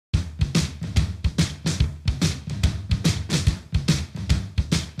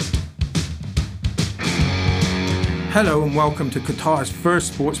Hello and welcome to Qatar's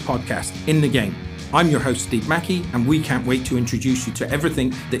first sports podcast, In the Game. I'm your host, Steve Mackey, and we can't wait to introduce you to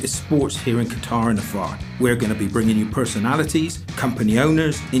everything that is sports here in Qatar and afar. We're going to be bringing you personalities, company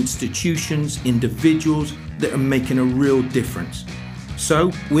owners, institutions, individuals that are making a real difference.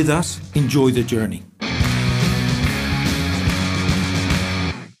 So, with us, enjoy the journey.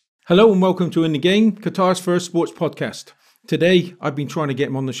 Hello and welcome to In the Game, Qatar's first sports podcast. Today, I've been trying to get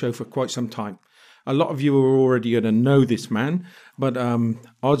him on the show for quite some time. A lot of you are already going to know this man, but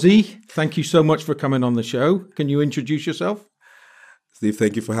Ozzy, thank you so much for coming on the show. Can you introduce yourself? Steve,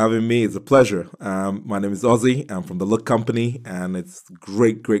 thank you for having me. It's a pleasure. My name is Ozzy. I'm from the Look Company, and it's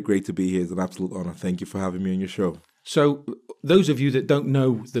great to be here. It's an absolute honor. Thank you for having me on your show. So, those of you that don't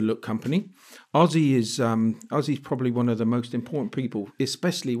know the Look Company, Ozzy's probably one of the most important people,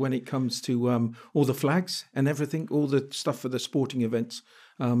 especially when it comes to all the flags and everything, all the stuff for the sporting events,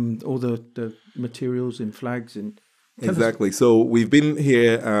 all the materials and flags and. Exactly. So we've been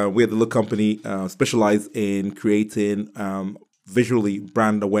here. We're the Look Company, specialized in creating visually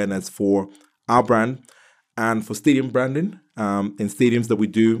brand awareness for our brand and for stadium branding in stadiums that we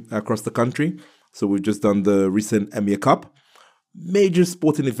do across the country. So we've just done the recent Emir Cup, major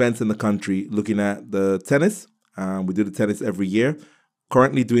sporting events in the country, looking at the tennis. We do the tennis every year,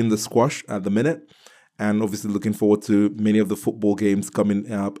 currently doing the squash at the minute, and obviously looking forward to many of the football games coming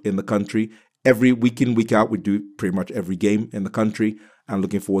up in the country. Every week in, week out, we do pretty much every game in the country, and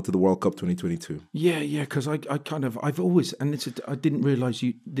looking forward to the World Cup 2022. Yeah, because I've always, and I didn't realise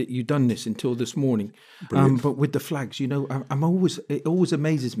that you'd done this until this morning. But with the flags, it always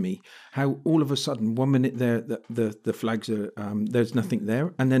amazes me how all of a sudden 1 minute there the flags are there's nothing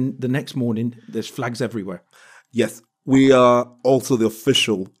there, and then the next morning there's flags everywhere. Yes, we are also the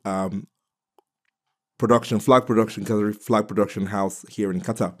official flag production house here in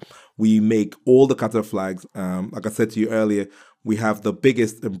Qatar. We make all the Qatar flags. Like I said to you earlier, we have the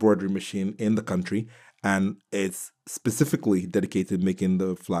biggest embroidery machine in the country, and it's specifically dedicated making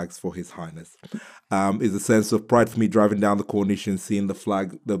the flags for His Highness. It's a sense of pride for me driving down the Corniche and seeing the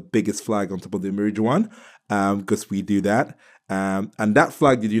flag, the biggest flag on top of the Emir Jawan, because we do that. And that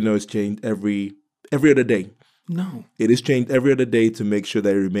flag, did you know, is changed every other day. No. It is changed every other day to make sure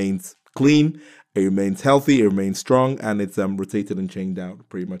that it remains clean, it remains healthy, it remains strong, and it's rotated and changed out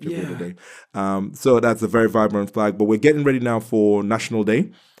pretty much every other day. So that's a very vibrant flag. But we're getting ready now for National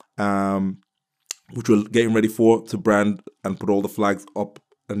Day, which we're getting ready to brand and put all the flags up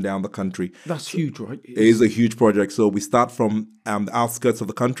and down the country. That's huge, right? It is a huge project. So we start from the outskirts of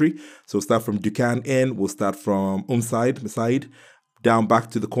the country. So we'll start from Dukan in, we'll start from Mesaid, down back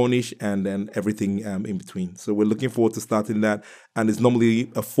to the Corniche, and then everything in between. So we're looking forward to starting that. And it's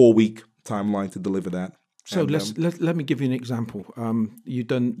normally a 4-week timeline to deliver that. So let me give you an example. You've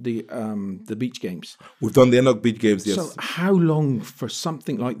done the beach games. We've done the Enoch beach games, yes. So how long for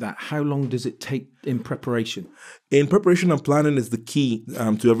something like that? How long does it take in preparation? In preparation and planning is the key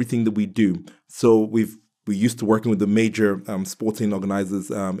to everything that we do. So we're used to working with the major sporting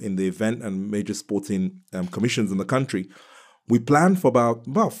organizers in the event and major sporting commissions in the country. We plan for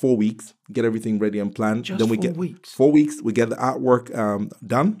about 4 weeks, get everything ready and planned. Just then we 4 get weeks. 4 weeks. We get the artwork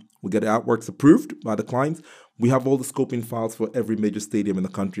done. We get the artworks approved by the clients. We have all the scoping files for every major stadium in the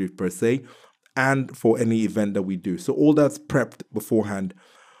country per se, and for any event that we do. So all that's prepped beforehand.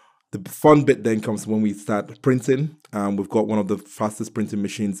 The fun bit then comes when we start printing. We've got one of the fastest printing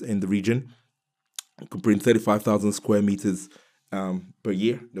machines in the region. We can print 35,000 square meters per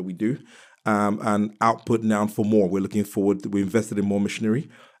year that we do. And output now for more. We're looking forward. We invested in more machinery,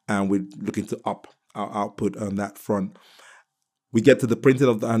 and we're looking to up our output on that front. We get to the printing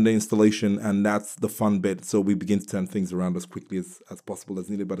and the installation, and that's the fun bit. So we begin to turn things around as quickly as possible as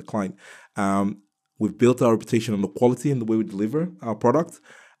needed by the client. We've built our reputation on the quality and the way we deliver our products,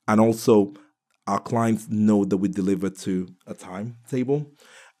 and also our clients know that we deliver to a timetable.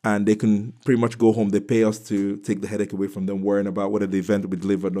 And they can pretty much go home. They pay us to take the headache away from them worrying about whether the event will be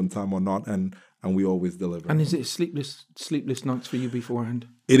delivered on time or not, and we always deliver. And is it sleepless nights for you beforehand?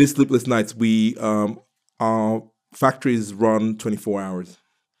 It is sleepless nights. We our factories run 24 hours.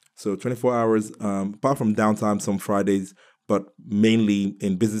 So 24 hours, apart from downtime some Fridays, but mainly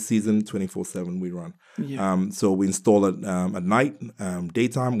in busy season, 24/7 we run. Yeah. So we install it at night,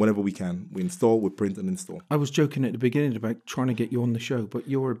 daytime, whenever we can. We install, we print and install. I was joking at the beginning about trying to get you on the show, but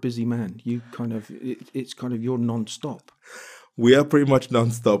you're a busy man. You it's kind of you're non-stop. We are pretty much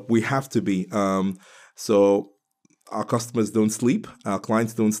non-stop. We have to be. So our customers don't sleep. Our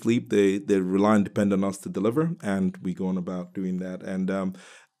clients don't sleep. They rely and depend on us to deliver, and we go on about doing that.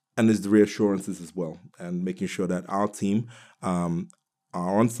 And there's the reassurances as well, and making sure that our team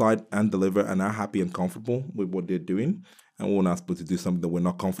are on site and deliver and are happy and comfortable with what they're doing. And we won't ask people to do something that we're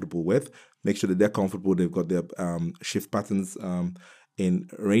not comfortable with. Make sure that they're comfortable. They've got their shift patterns in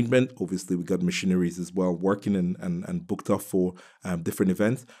arrangement. Obviously, we got machineries as well working and booked up for different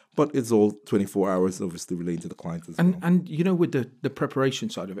events. But it's all 24 hours, obviously relating to the clients as well. And with the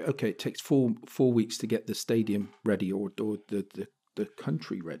preparation side of it, okay, it takes four weeks to get the stadium ready or the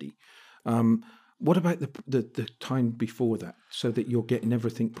country ready. What about the time before that, so that you're getting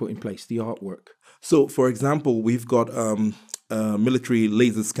everything put in place, the artwork? So, for example, we've got a military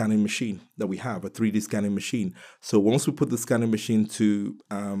laser scanning machine that we have, a 3D scanning machine. So once we put the scanning machine to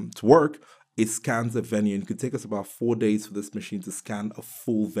work, it scans a venue. And it could take us about 4 days for this machine to scan a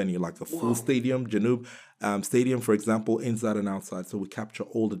full venue, like a full stadium, Janub Stadium, for example, inside and outside. So we capture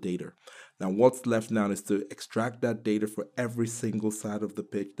all the data. Now, what's left now is to extract that data for every single side of the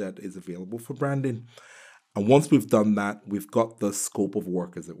pitch that is available for branding. And once we've done that, we've got the scope of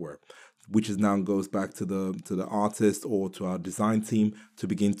work, as it were, which is now goes back to the artist or to our design team to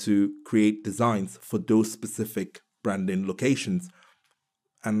begin to create designs for those specific branding locations.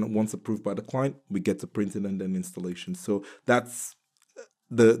 And once approved by the client, we get to printing and then installation. So that's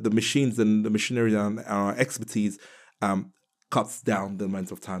the machines and the machinery and our expertise cuts down the amount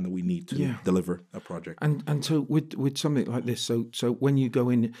of time that we need to deliver a project. And so with something like this, so when you go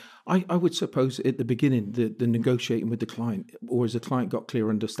in, I would suppose at the beginning, the negotiating with the client, or has the client got clear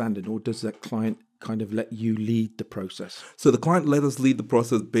understanding, or does that client kind of let you lead the process? So the client let us lead the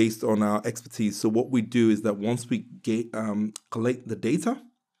process based on our expertise. So what we do is that once we collect the data,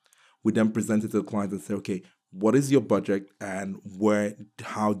 we then present it to the client and say, okay, what is your budget and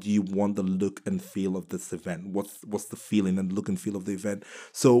how do you want the look and feel of this event? What's the feeling and look and feel of the event?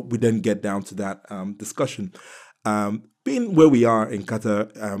 So we then get down to that discussion. Being where we are in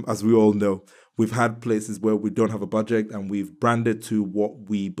Qatar, as we all know, we've had places where we don't have a budget and we've branded to what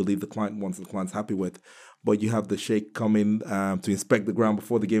we believe the client wants and the client's happy with. But you have the sheikh come in to inspect the ground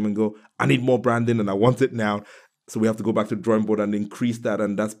before the game and go, I need more branding and I want it now. So we have to go back to the drawing board and increase that,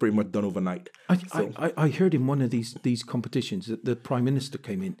 and that's pretty much done overnight. I heard in one of these competitions that the Prime Minister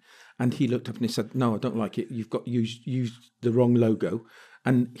came in and he looked up and he said, no, I don't like it. You've got used the wrong logo.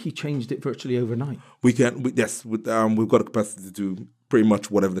 And he changed it virtually overnight. We've got a capacity to do pretty much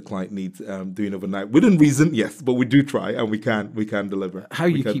whatever the client needs doing overnight. Within reason, yes, but we do try and we can deliver. How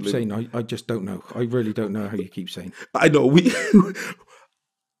you keep saying, I just don't know. I really don't know how you keep saying. I know,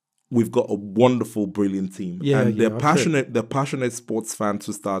 we've got a wonderful, brilliant team. They're passionate. They're passionate sports fans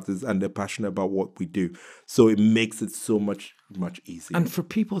for starters, and they're passionate about what we do. So it makes it so much easier. And for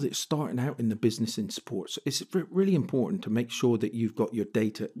people that are starting out in the business in sports, it's really important to make sure that you've got your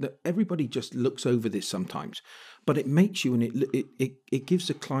data. That everybody just looks over this sometimes, but it makes you, and it gives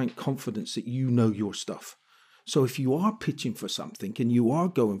the client confidence that you know your stuff. So if you are pitching for something and you are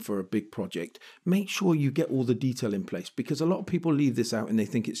going for a big project, make sure you get all the detail in place, because a lot of people leave this out and they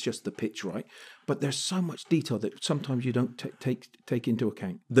think it's just the pitch, right? But there's so much detail that sometimes you don't take into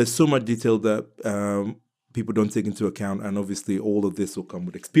account. There's so much detail that people don't take into account, and obviously all of this will come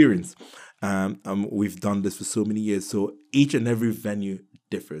with experience. We've done this for so many years, so each and every venue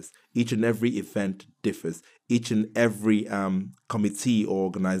differs. Each and every event differs. Each and every committee or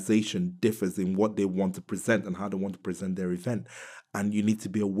organization differs in what they want to present and how they want to present their event. And you need to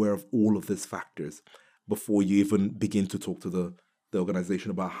be aware of all of these factors before you even begin to talk to the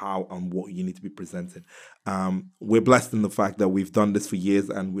organization about how and what you need to be presenting. We're blessed in the fact that we've done this for years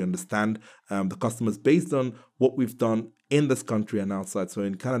and we understand the customers based on what we've done in this country and outside. So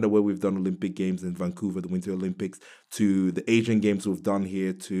in Canada, where we've done Olympic Games in Vancouver, the Winter Olympics, to the Asian Games we've done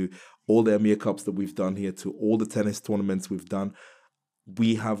here, to all the Emir Cups that we've done here, to all the tennis tournaments we've done,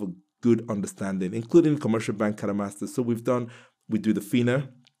 we have a good understanding, including Commercial Bank Qatar Masters. So we do the FINA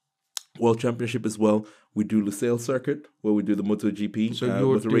World Championship as well. We do Lusail Circuit, where we do the MotoGP. So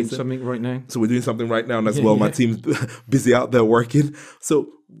you're doing racing. Something right now? So we're doing something right now as well. My team's busy out there working.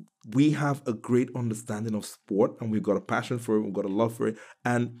 So we have a great understanding of sport, and we've got a passion for it. We've got a love for it.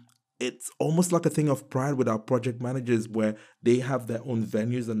 And it's almost like a thing of pride with our project managers, where they have their own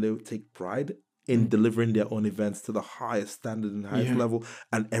venues and they take pride in delivering their own events to the highest standard and highest level.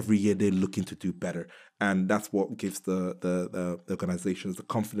 And every year they're looking to do better. And that's what gives the organizations the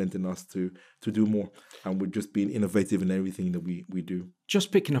confidence in us to do more. And we're just being innovative in everything that we do.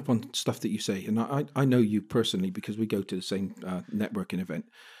 Just picking up on stuff that you say, and I know you personally because we go to the same networking event.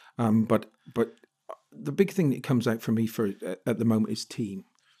 But the big thing that comes out for me at the moment is team.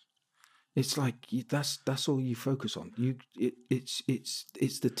 It's like that's all you focus on.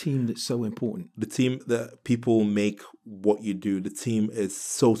 It's the team that's so important. The team, the people make what you do. The team is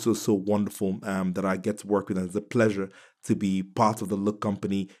so wonderful that I get to work with, and it's a pleasure to be part of the Look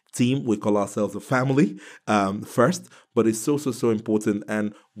Company team. We call ourselves a family first, but it's so important.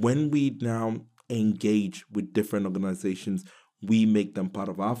 And when we now engage with different organizations, we make them part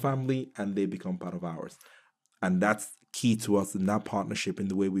of our family, and they become part of ours. And that's key to us in that partnership, in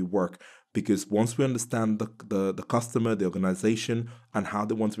the way we work, because once we understand the customer, the organization, and how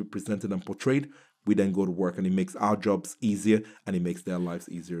they want to be presented and portrayed, we then go to work, and it makes our jobs easier, and it makes their lives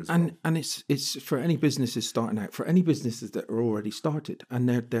easier as well. And it's for any businesses starting out, for any businesses that are already started and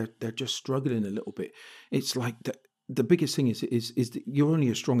they're just struggling a little bit. It's like the biggest thing is that you're only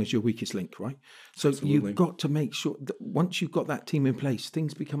as strong as your weakest link, right? So you've got to make sure that once you've got that team in place,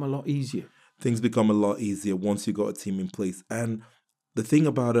 things become a lot easier. Things become a lot easier once you got a team in place. And the thing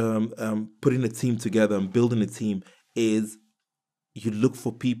about putting a team together and building a team is you look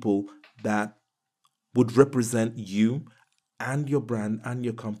for people that would represent you and your brand and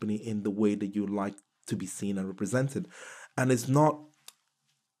your company in the way that you like to be seen and represented. And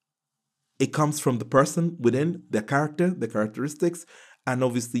it comes from the person within, their character, their characteristics, and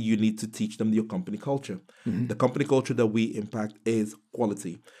obviously you need to teach them your company culture. Mm-hmm. The company culture that we impact is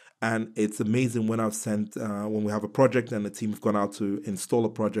quality. And it's amazing when when we have a project and the team have gone out to install a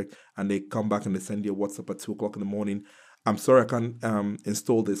project, and they come back and they send you a WhatsApp at 2:00 in the morning. I'm sorry, I can't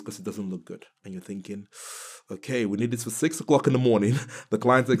install this because it doesn't look good. And you're thinking, okay, we need this for 6:00 in the morning. The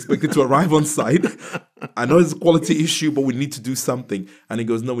clients are expected to arrive on site. I know it's a quality issue, but we need to do something. And he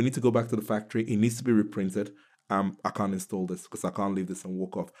goes, no, we need to go back to the factory. It needs to be reprinted. I can't install this because I can't leave this and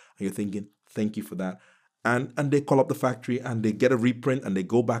walk off. And you're thinking, thank you for that. And they call up the factory and they get a reprint and they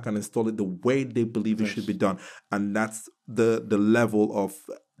go back and install it the way they believe it should be done. And that's the level of,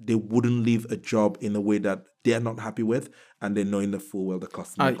 they wouldn't leave a job in a way that they're not happy with, and they're knowing the full well the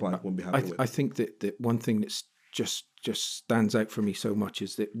customer client won't be happy with. I think that one thing that's just stands out for me so much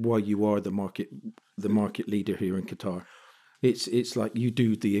is that while you are the market leader here in Qatar, it's like you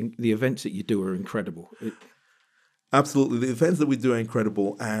do the events that you do are incredible. Absolutely. The events that we do are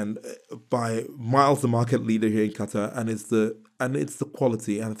incredible, and by miles the market leader here in Qatar, and it's the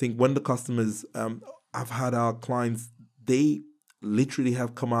quality. And I think when the customers, I've had our clients, they literally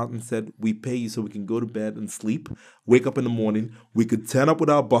have come out and said, we pay you so we can go to bed and sleep, wake up in the morning, we could turn up with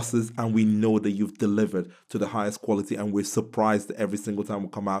our bosses, and we know that you've delivered to the highest quality, and we're surprised every single time we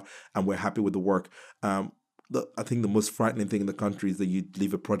come out, and we're happy with the work. I think the most frightening thing in the country is that you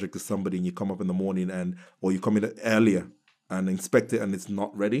leave a project to somebody and you come up in the morning or you come in earlier and inspect it and it's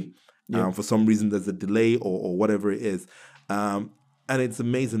not ready. Yeah. For some reason there's a delay or whatever it is. And it's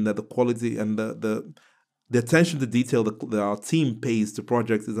amazing that the quality and the attention to detail that our team pays to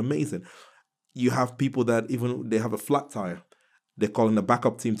projects is amazing. You have people that even they have a flat tire, they're calling the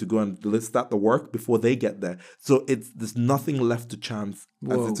backup team to go and start the work before they get there. So there's nothing left to chance.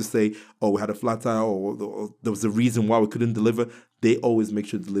 Whoa. As to say, oh, we had a flat tire or there was a reason why we couldn't deliver. They always make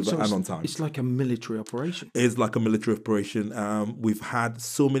sure to deliver and on time. It's like a military operation. It's like a military operation. We've had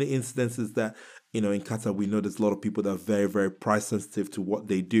so many incidences that, in Qatar, we know there's a lot of people that are very, very price sensitive to what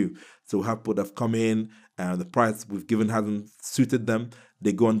they do. So we have people that have come in and the price we've given hasn't suited them.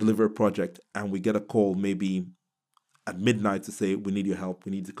 They go and deliver a project and we get a call maybe at midnight to say, we need your help.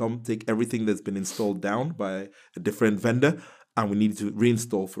 We need to come take everything that's been installed down by a different vendor and we need to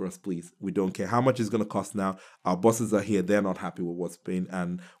reinstall for us, please. We don't care how much it's going to cost now. Our bosses are here. They're not happy with what's been,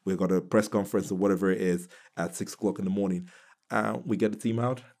 and we've got a press conference or whatever it is at 6:00 in the morning. We get the team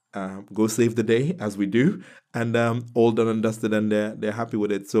out, go save the day as we do, and all done and dusted, and they're happy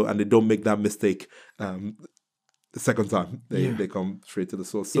with it. So, and they don't make that mistake the second time. They come straight to the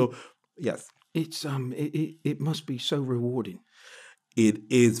source. So, yes. It's it must be so rewarding. It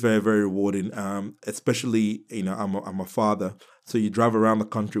is very, very rewarding. Especially, I'm a father, so you drive around the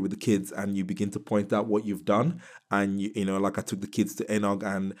country with the kids and you begin to point out what you've done. And like I took the kids to Enog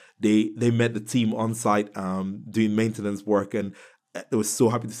and they met the team on site doing maintenance work, and they were so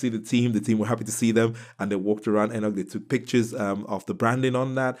happy to see the team. The team were happy to see them, and they walked around Enog. They took pictures of the branding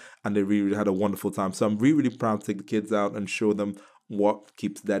on that, and they really, really had a wonderful time. So I'm really, really proud to take the kids out and show them what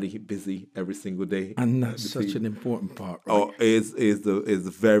keeps daddy busy every single day. And that's such an important part, right? Oh, is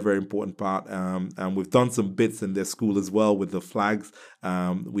the very, very important part. And we've done some bits in their school as well with the flags.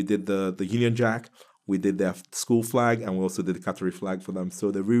 We did the Union Jack, we did their school flag, and we also did the Qatari flag for them.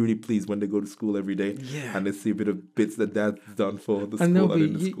 So they're really, really pleased when they go to school every day and they see a bit of bits that dad's done for the school and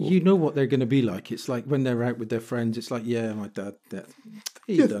in the school. You know what they're going to be like. It's like when they're out with their friends, it's like, yeah, my dad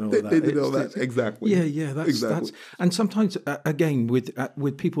You've done all they, that. they did all that. Exactly. Yeah. That's Exactly. and sometimes again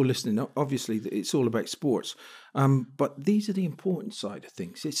with people listening, obviously it's all about sports, but these are the important side of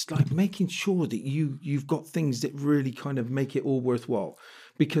things. It's like making sure that you've got things that really kind of make it all worthwhile.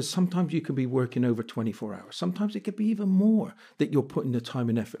 Because sometimes you can be working over 24 hours. Sometimes it could be even more that you're putting the time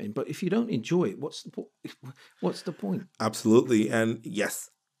and effort in. But if you don't enjoy it, what's the point? Absolutely. And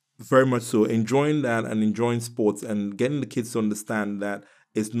yes, very much so. Enjoying that and enjoying sports and getting the kids to understand that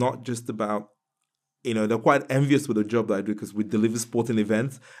it's not just about, they're quite envious with the job that I do because we deliver sporting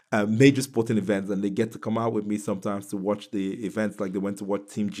events, major sporting events, and they get to come out with me sometimes to watch the events. Like they went to watch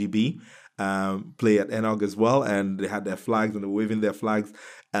Team GB play at Enog as well, and they had their flags and they're waving their flags.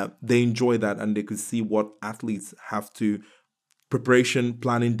 They enjoy that, and they could see what athletes have to preparation,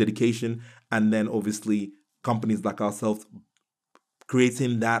 planning, dedication, and then obviously companies like ourselves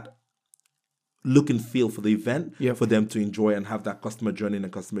creating that look and feel for the event for them to enjoy and have that customer journey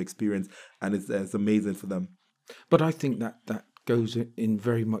and customer experience, and it's amazing for them. But I think that goes in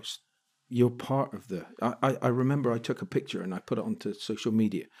very much. You're part of the. I remember I took a picture and I put it onto social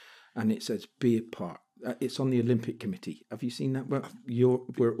media, and it says "Be a part." It's on the Olympic Committee. Have you seen that? Well,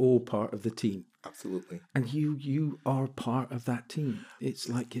 we're all part of the team. Absolutely. And you are part of that team. It's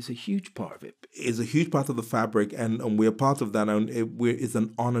a huge part of it. It's a huge part of the fabric, and we're part of that. And it's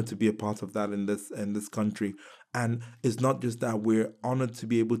an honor to be a part of that in this country. And it's not just that, we're honored to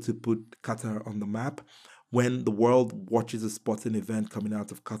be able to put Qatar on the map. When the world watches a sporting event coming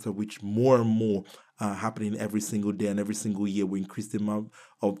out of Qatar, which more and more are happening every single day and every single year, we increase the amount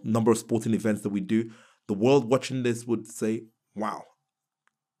of number of sporting events that we do. The world watching this would say, wow,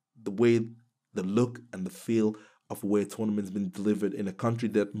 the way, the look and the feel of where a tournament's been delivered in a country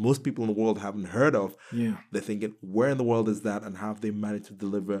that most people in the world haven't heard of. Yeah. They're thinking, where in the world is that, and how have they managed to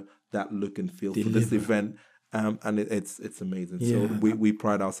deliver that look and feel for this event? And it's amazing. Yeah. So we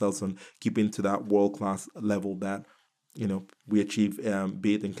pride ourselves on keeping to that world-class level that, we achieve,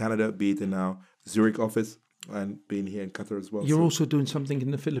 be it in Canada, be it in our Zurich office, and being here in Qatar as well. You're also doing something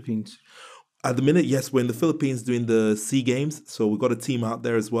in the Philippines. At the minute, yes, we're in the Philippines doing the SEA Games, so we've got a team out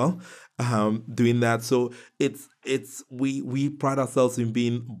there as well, doing that. So we pride ourselves in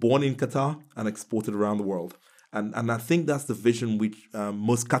being born in Qatar and exported around the world. And I think that's the vision which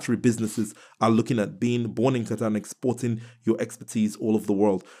most Qatari businesses are looking at, being born in Qatar and exporting your expertise all over the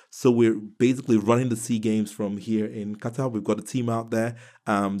world. So we're basically running the SEA Games from here in Qatar. We've got a team out there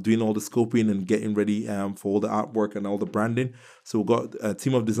doing all the scoping and getting ready for all the artwork and all the branding. So we've got a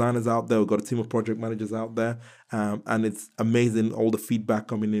team of designers out there. We've got a team of project managers out there. And it's amazing, all the feedback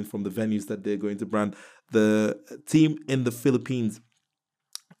coming in from the venues that they're going to brand. The team in the Philippines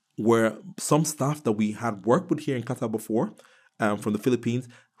were some staff that we had worked with here in Qatar before, from the Philippines,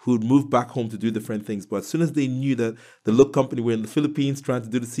 who'd moved back home to do different things. But as soon as they knew that the look company were in the Philippines trying to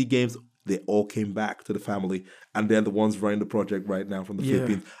do the SEA Games, they all came back to the family, and they're the ones running the project right now from the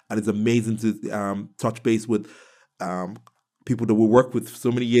Philippines. And it's amazing to touch base with people that we worked with for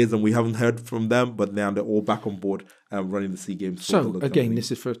so many years, and we haven't heard from them, but now they're all back on board running the SEA Games. So again,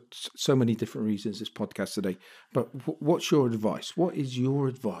 this is for so many different reasons, this podcast today. But what's your advice? What is your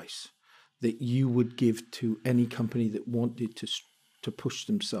advice that you would give to any company that wanted to push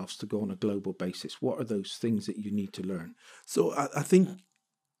themselves to go on a global basis? What are those things that you need to learn? So I think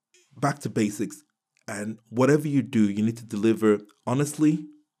back to basics, and whatever you do, you need to deliver honestly,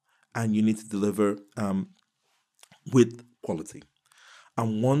 and you need to deliver with quality.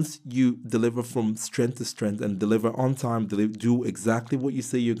 And once you deliver from strength to strength and deliver on time, do exactly what you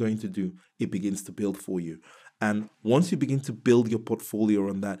say you're going to do, it begins to build for you. And once you begin to build your portfolio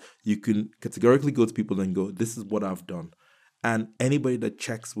on that, you can categorically go to people and go, this is what I've done. And anybody that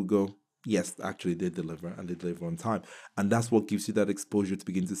checks will go, yes, actually they deliver, and they deliver on time. And that's what gives you that exposure to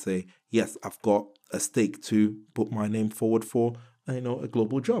begin to say, yes, I've got a stake to put my name forward for, a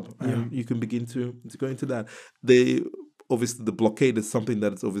global job. And you can begin to go into that. Obviously, the blockade is something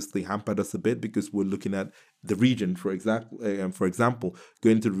that has obviously hampered us a bit, because we're looking at the region, for example,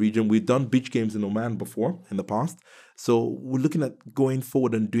 going to the region. We've done beach games in Oman before in the past. So we're looking at going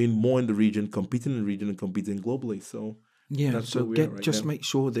forward and doing more in the region, competing in the region and competing globally. So make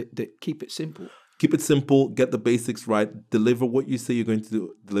sure that keep it simple. Keep it simple, get the basics right, deliver what you say you're going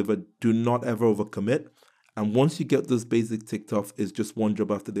to deliver. Do not ever overcommit. And once you get those basics ticked off, it's just one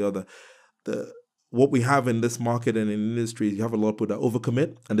job after the other. What we have in this market and in the industry, you have a lot of people that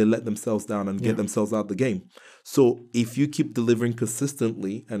overcommit and they let themselves down and get themselves out of the game. So if you keep delivering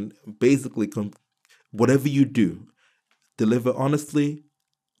consistently and basically whatever you do, deliver honestly,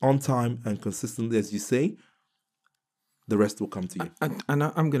 on time and consistently, as you say, the rest will come to you. And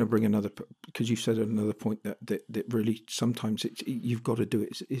I'm going to bring another, because you said another point that really sometimes you've got to do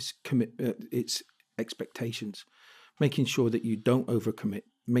it. It's commit. It's expectations, making sure that you don't overcommit,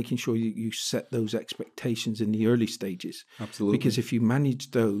 making sure you set those expectations in the early stages. Absolutely. Because if you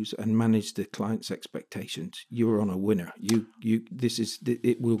manage those and manage the client's expectations, you're on a winner.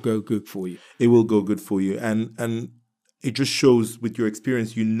 It will go good for you. It will go good for you, and it just shows with your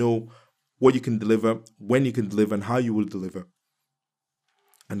experience, you know what you can deliver, when you can deliver, and how you will deliver.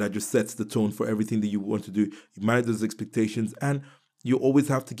 And that just sets the tone for everything that you want to do. You manage those expectations, and you always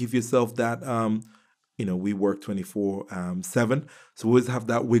have to give yourself that, we work 24/7. So we always have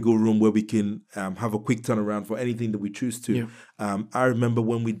that wiggle room where we can have a quick turnaround for anything that we choose to. Yeah. I remember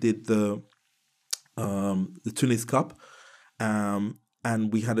when we did the Tunis Cup,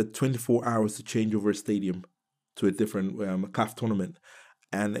 and we had 24 hours to change over a stadium to a different CAF tournament.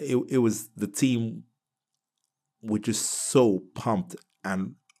 And it was, the team were just so pumped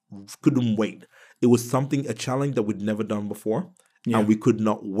and couldn't wait. It was a challenge that we'd never done before. Yeah. And we could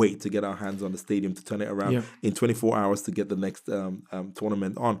not wait to get our hands on the stadium to turn it around in 24 hours to get the next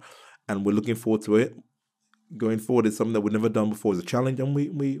tournament on. And we're looking forward to it. Going forward, it's something that we've never done before. It's a challenge, and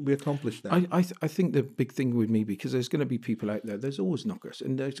we accomplished that. I think the big thing with me, because there's going to be people out there, there's always knockers,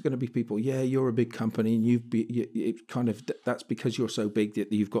 and there's going to be people, you're a big company, and that's because you're so big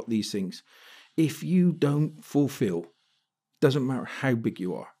that you've got these things. If you don't fulfill, doesn't matter how big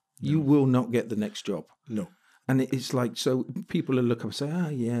you are, you will not get the next job. No. And it's like, so people will look up and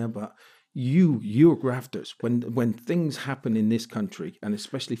say, but you're grafters. When things happen in this country, and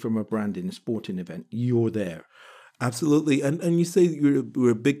especially from a branding, a sporting event, you're there. Absolutely. And you say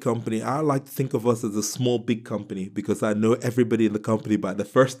we're a big company. I like to think of us as a small, big company, because I know everybody in the company by the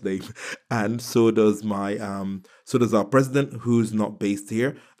first name. And so does our president, who's not based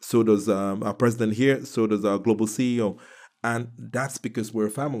here. So does our president here. So does our global CEO. And that's because we're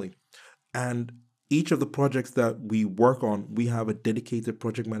a family. And each of the projects that we work on, we have a dedicated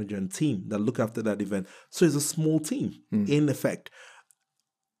project manager and team that look after that event. So it's a small team, in effect.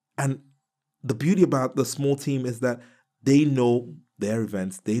 And the beauty about the small team is that they know their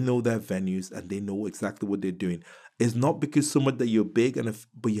events, they know their venues, and they know exactly what they're doing. It's not because so much that you're big,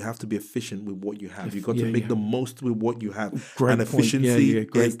 but you have to be efficient with what you have. You've got to make the most with what you have. Great and efficiency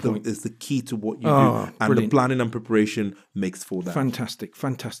is the key to what you do. And brilliant. The planning and preparation makes for that.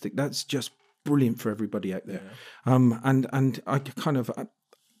 Fantastic. That's just brilliant for everybody out there. And I kind of...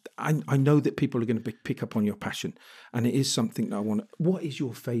 I know that people are going to pick up on your passion, and it is something that I want. What is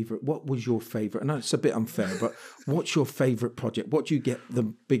your favorite? What was your favorite? I know it's a bit unfair, but what's your favorite project? What do you get the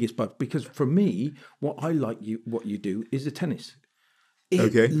biggest buzz? Because for me, what you do is the tennis.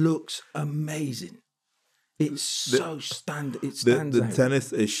 It looks amazing. It's so standard. It stands out. The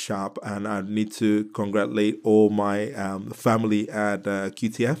tennis is sharp, and I need to congratulate all my family at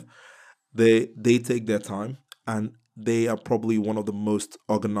QTF. They take their time, and they are probably one of the most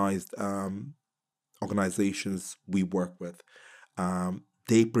organized organizations we work with.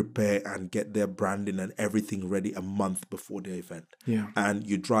 They prepare and get their branding and everything ready a month before the event. Yeah. And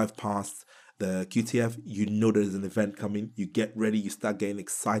you drive past the QTF, you know there's an event coming, you get ready, you start getting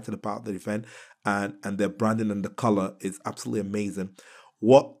excited about the event, and their branding and the color is absolutely amazing.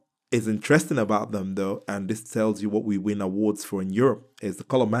 What is interesting about them, though, and this tells you what we win awards for in Europe, is the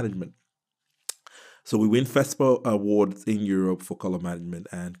color management. So we win FESPA awards in Europe for color management,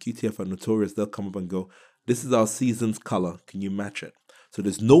 and QTF are notorious. They'll come up and go, this is our season's color. Can you match it? So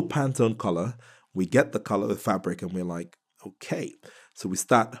there's no Pantone color. We get the color of the fabric, and we're like, okay. So we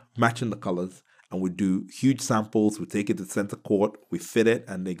start matching the colors, and we do huge samples. We take it to center court. We fit it,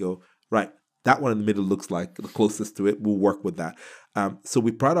 and they go, right, that one in the middle looks like the closest to it. We'll work with that. So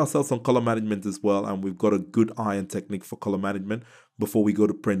we pride ourselves on color management as well, and we've got a good eye and technique for color management. Before we go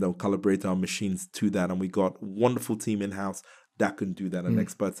to print, and calibrate our machines to that, and we got a wonderful team in-house that can do that, and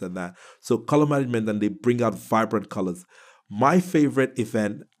experts in that. So color management, and they bring out vibrant colors. My favorite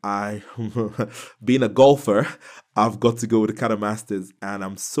event, being a golfer, I've got to go with the Canada Masters, and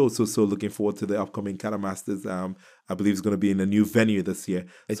I'm so looking forward to the upcoming Canada Masters. I believe it's going to be in a new venue this year.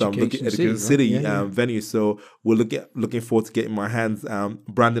 So I'm looking at Education City venue. So we're looking forward to getting my hands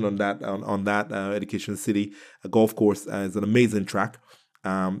branding on that Education City golf course. It's an amazing track.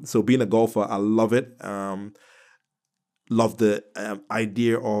 So being a golfer, I love it. Love the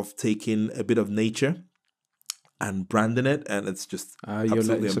idea of taking a bit of nature and branding it, and it's just you're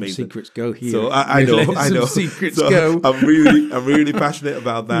letting some secrets go here. So I know. Some secrets go. I'm really passionate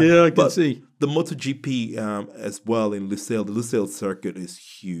about that. Yeah, I can see. The MotoGP as well in Lusail. The Lusail circuit is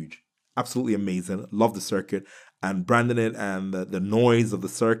huge, absolutely amazing. Love the circuit, and branding it and the noise of the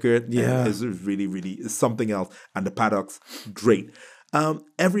circuit is really, really is something else. And the paddocks, great.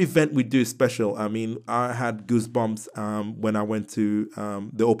 Every event we do is special. I mean, I had goosebumps when I went to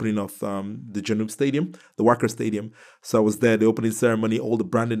the opening of the Janub Stadium, the Wacker Stadium. So I was there, the opening ceremony, all the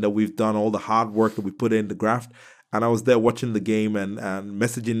branding that we've done, all the hard work that we put in, the graft. And I was there watching the game and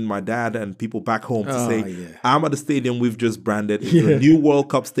messaging my dad and people back home to say, I'm at the stadium we've just branded. It's a new World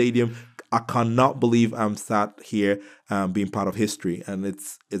Cup stadium. I cannot believe I'm sat here being part of history. And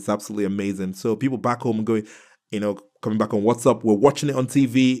it's absolutely amazing. So people back home going, coming back on WhatsApp, we're watching it on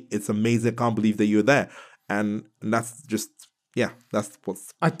TV. It's amazing. I can't believe that you're there. And that's just, that's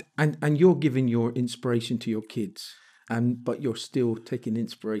what's... And you're giving your inspiration to your kids, but you're still taking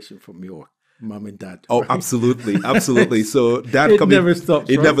inspiration from your mom and dad. Oh, right? Absolutely. So dad coming, never stops.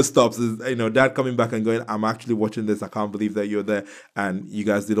 It never stops. Dad coming back and going, I'm actually watching this. I can't believe that you're there, and you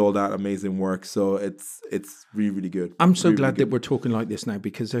guys did all that amazing work. So it's really, really good. I'm so glad that we're talking like this now,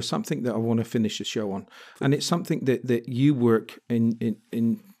 because there's something that I want to finish the show on, and it's something that you work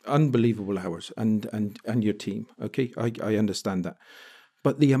in unbelievable hours, and your team. Okay, I understand that.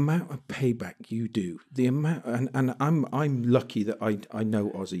 But the amount of payback you do, the amount, and I'm lucky that I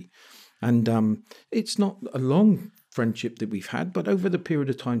know Ozzy. And it's not a long friendship that we've had, but over the period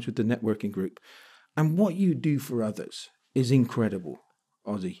of times with the networking group. And what you do for others is incredible,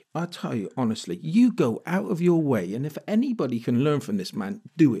 Ozzy. I tell you honestly, you go out of your way. And if anybody can learn from this man,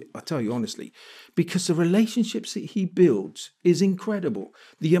 do it. I tell you honestly, because the relationships that he builds is incredible.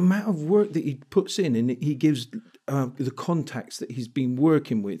 The amount of work that he puts in and he gives the contacts that he's been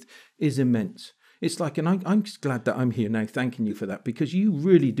working with is immense. It's like, and I'm just glad that I'm here now thanking you for that, because you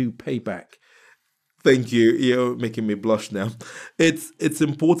really do pay back. Thank you. You're making me blush now. It's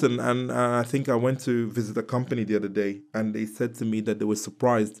important. And I think I went to visit a company the other day, and they said to me that they were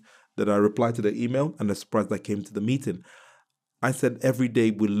surprised that I replied to the email, and they're surprised I came to the meeting. I said every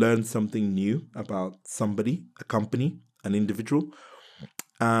day we learn something new about somebody, a company, an individual,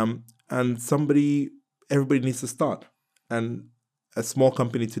 and everybody needs to start. And a small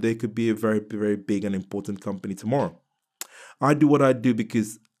company today could be a very, very big and important company tomorrow. I do what I do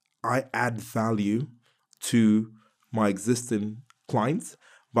because I add value to my existing clients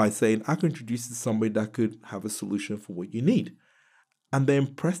by saying, I can introduce you to somebody that could have a solution for what you need. And they're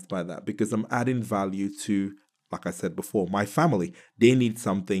impressed by that because I'm adding value to, like I said before, my family. They need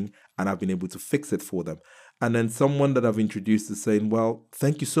something and I've been able to fix it for them. And then someone that I've introduced is saying, well,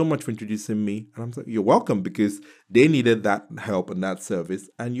 thank you so much for introducing me. And I'm saying, you're welcome, because they needed that help and that service,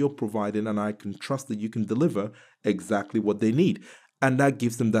 and you're providing, and I can trust that you can deliver exactly what they need. And that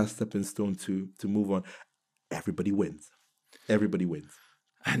gives them that stepping stone to move on. Everybody wins. Everybody wins.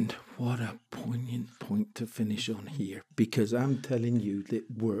 And what a poignant point to finish on here, because I'm telling you that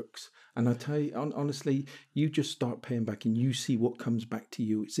it works. And I tell you, honestly, you just start paying back and you see what comes back to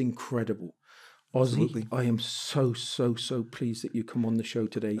you. It's incredible. Ozzy, absolutely. I am so pleased that you come on the show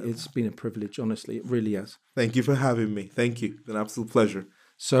today. It's been a privilege, honestly. It really has. Thank you for having me. Thank you. It's an absolute pleasure.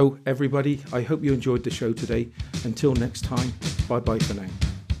 So, everybody, I hope you enjoyed the show today. Until next time, bye-bye for now.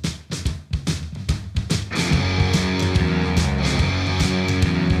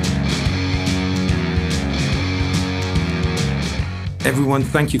 Everyone,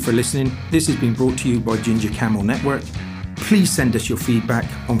 thank you for listening. This has been brought to you by Ginger Camel Network. Please send us your feedback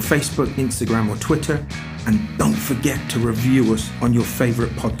on Facebook, Instagram, or Twitter. And don't forget to review us on your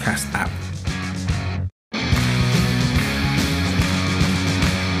favorite podcast app.